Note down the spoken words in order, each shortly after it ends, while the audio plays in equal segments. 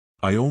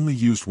I only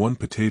used one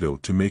potato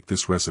to make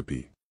this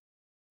recipe.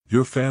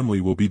 Your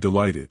family will be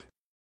delighted.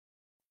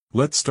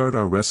 Let's start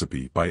our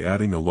recipe by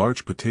adding a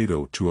large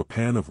potato to a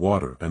pan of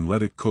water and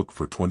let it cook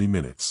for 20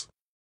 minutes.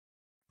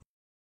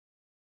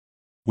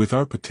 With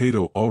our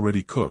potato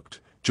already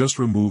cooked, just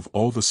remove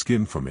all the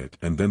skin from it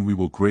and then we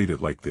will grate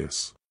it like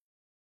this.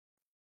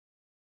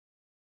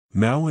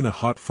 Now in a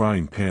hot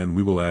frying pan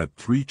we will add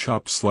 3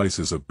 chopped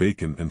slices of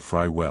bacon and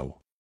fry well.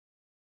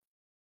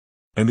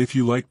 And if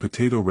you like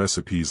potato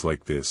recipes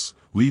like this,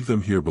 leave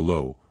them here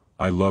below.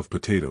 I love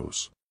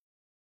potatoes.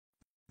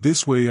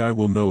 This way I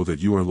will know that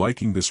you are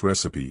liking this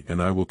recipe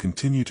and I will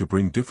continue to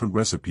bring different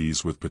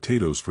recipes with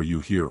potatoes for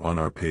you here on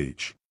our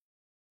page.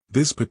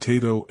 This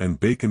potato and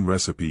bacon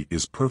recipe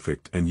is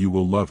perfect and you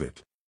will love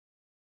it.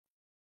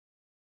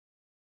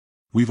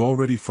 We've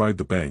already fried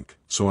the bank,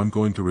 so I'm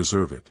going to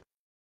reserve it.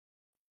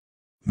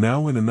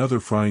 Now in another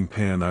frying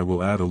pan I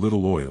will add a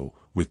little oil,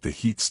 with the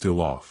heat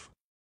still off.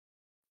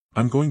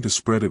 I'm going to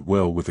spread it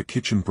well with a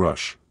kitchen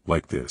brush,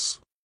 like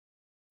this.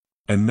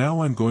 And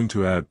now I'm going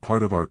to add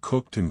part of our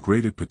cooked and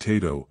grated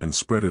potato and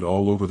spread it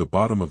all over the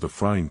bottom of the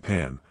frying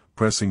pan,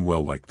 pressing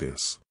well like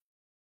this.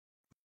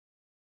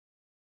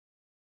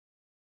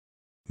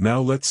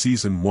 Now let's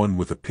season one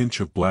with a pinch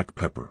of black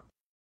pepper,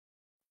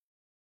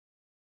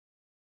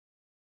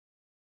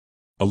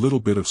 a little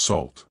bit of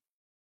salt.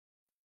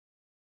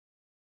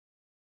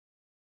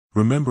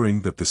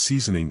 Remembering that the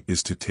seasoning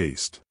is to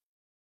taste.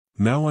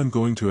 Now I'm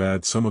going to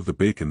add some of the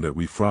bacon that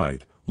we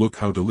fried. Look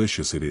how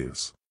delicious it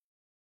is.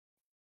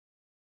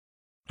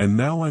 And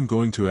now I'm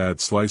going to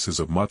add slices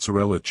of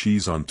mozzarella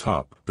cheese on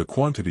top. The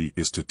quantity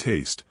is to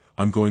taste.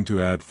 I'm going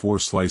to add 4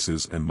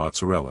 slices and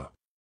mozzarella.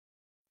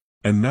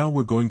 And now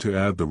we're going to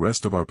add the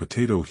rest of our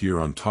potato here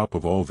on top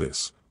of all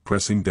this,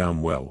 pressing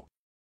down well.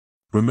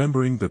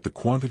 Remembering that the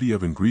quantity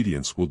of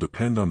ingredients will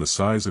depend on the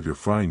size of your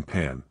frying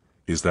pan.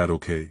 Is that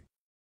okay?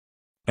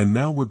 And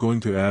now we're going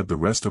to add the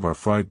rest of our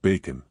fried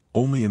bacon,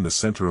 only in the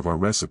center of our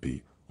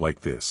recipe, like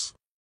this.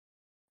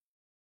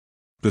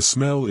 The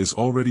smell is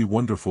already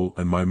wonderful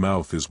and my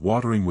mouth is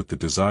watering with the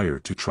desire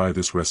to try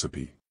this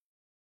recipe.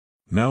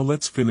 Now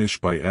let's finish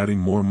by adding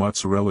more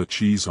mozzarella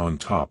cheese on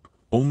top,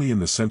 only in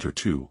the center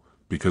too,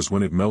 because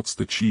when it melts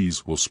the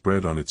cheese will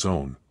spread on its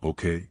own,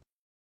 okay?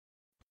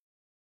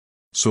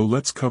 So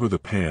let's cover the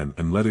pan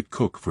and let it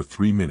cook for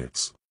 3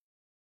 minutes.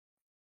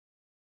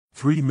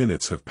 3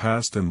 minutes have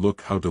passed and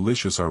look how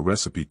delicious our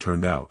recipe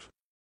turned out.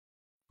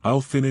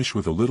 I'll finish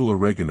with a little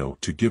oregano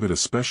to give it a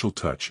special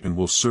touch and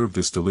we'll serve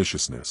this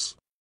deliciousness.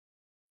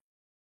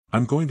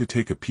 I'm going to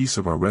take a piece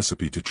of our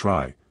recipe to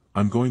try.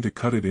 I'm going to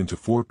cut it into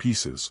 4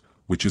 pieces,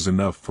 which is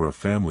enough for a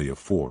family of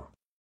 4.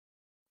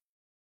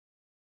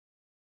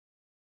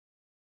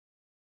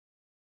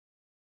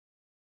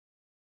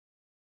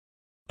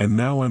 And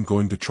now I'm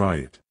going to try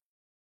it.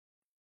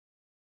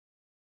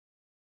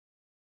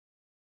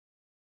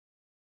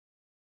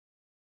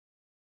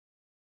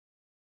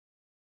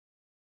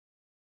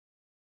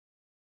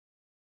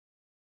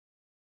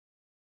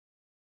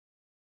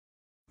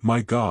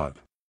 My God!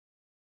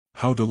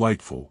 How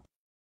delightful!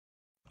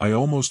 I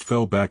almost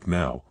fell back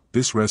now.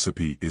 This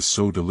recipe is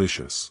so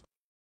delicious.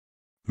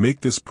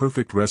 Make this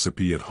perfect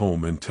recipe at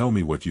home and tell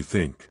me what you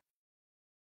think.